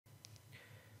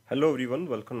Hello everyone,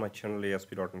 welcome to my channel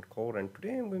ASP.NET Core, and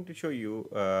today I'm going to show you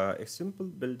a simple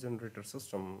build generator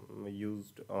system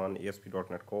used on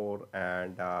ASP.NET Core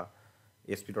and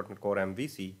ASP.NET Core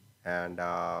MVC and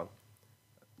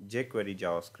jQuery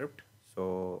JavaScript.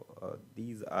 So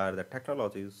these are the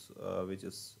technologies which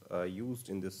is used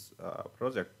in this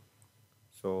project.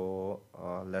 So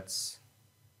let's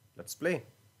play.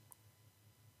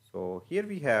 So here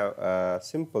we have a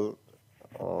simple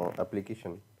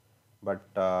application, but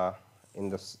in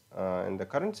the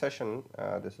current session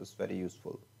this is very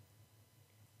useful.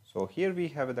 So here we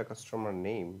have the customer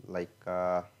name like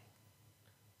I'm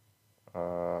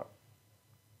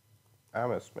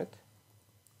Smith,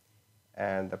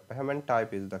 and the payment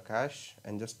type is the cash,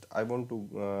 and just I want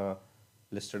to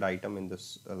listed item in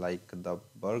this like the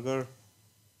burger,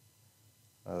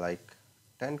 like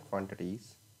 10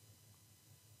 quantities,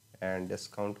 and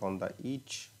discount on the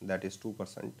each, that is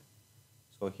 2%.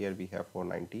 So here we have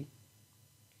 490,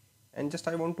 and just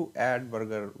I want to add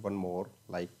burger one more,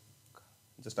 like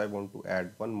just I want to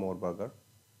add one more burger,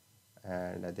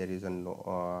 and there is a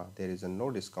no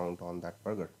discount on that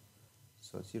burger,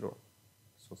 so 0.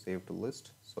 So save to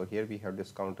list. So here we have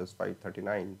discount is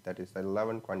 539, that is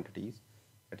 11 quantities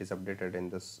that is updated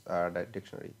in this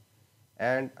dictionary.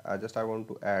 And just I want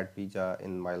to add pizza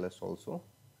in my list also,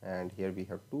 and here we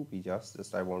have 2 pizzas,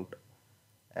 just I want,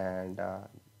 and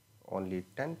only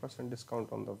 10% discount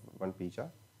on the one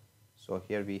pizza. So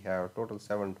here we have total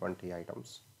 720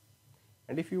 items.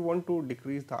 And if you want to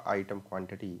decrease the item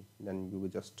quantity, then you will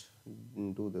just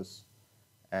do this.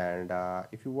 And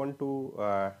if you want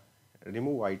to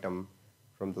remove item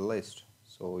from the list,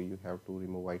 so you have to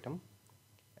remove item.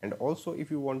 And also if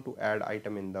you want to add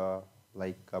item in the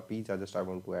like pizza, just I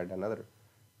want to add another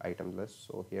item list,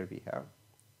 so here we have.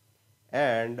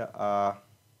 And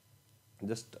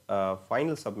just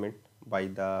final submit by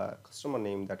the customer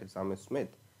name, that is Amit Smith,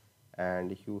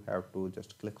 and you have to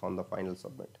just click on the final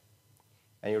submit,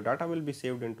 and your data will be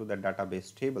saved into the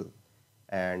database table.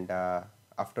 And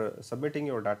after submitting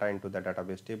your data into the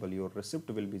database table, your receipt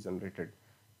will be generated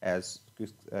as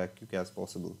quick as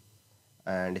possible.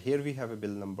 And here we have a bill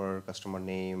number, customer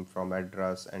name, from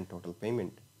address, and total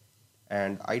payment,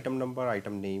 and item number,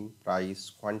 item name, price,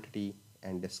 quantity,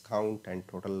 and discount and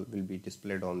total will be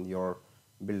displayed on your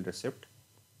bill receipt.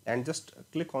 And just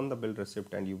click on the bill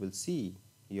receipt and you will see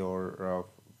your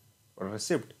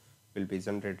receipt will be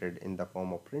generated in the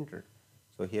form of printed.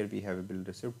 So here we have a bill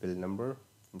receipt, bill number,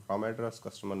 from address,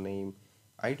 customer name,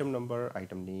 item number,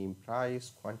 item name, price,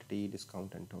 quantity,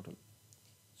 discount, and total.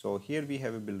 So here we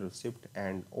have a bill receipt,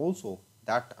 and also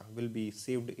that will be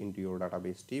saved into your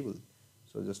database table.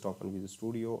 So just open Visual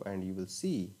Studio and you will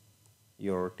see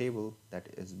your table, that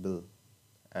is bill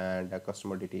and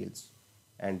customer details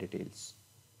and details.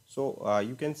 So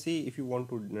you can see, if you want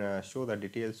to show the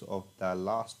details of the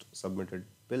last submitted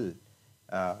bill,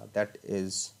 that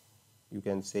is, you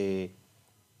can say,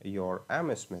 your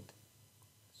Am Smith.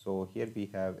 So here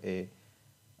we have a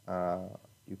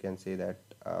you can say that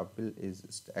bill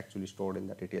is actually stored in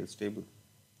the details table.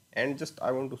 And just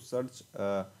I want to search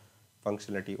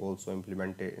functionality also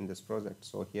implemented in this project.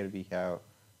 So here we have,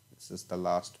 this is the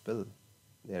last bill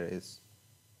there is,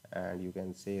 and you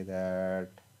can say that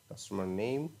customer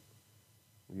name,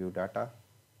 view data.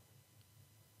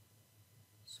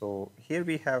 So here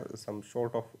we have some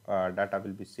sort of data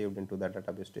will be saved into the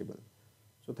database table.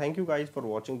 So thank you guys for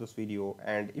watching this video,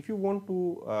 and if you want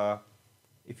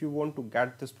to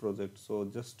get this project, so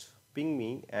just ping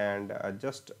me and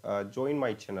just join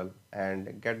my channel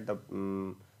and get the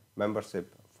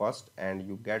membership first, and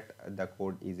you get the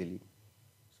code easily.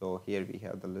 So here we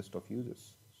have the list of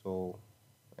users, so,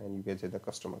 and you can say the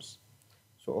customers.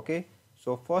 So okay,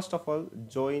 so first of all,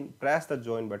 press the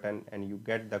join button and you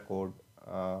get the code,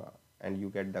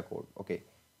 okay.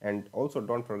 And also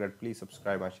don't forget, please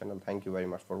subscribe my channel. Thank you very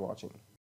much for watching.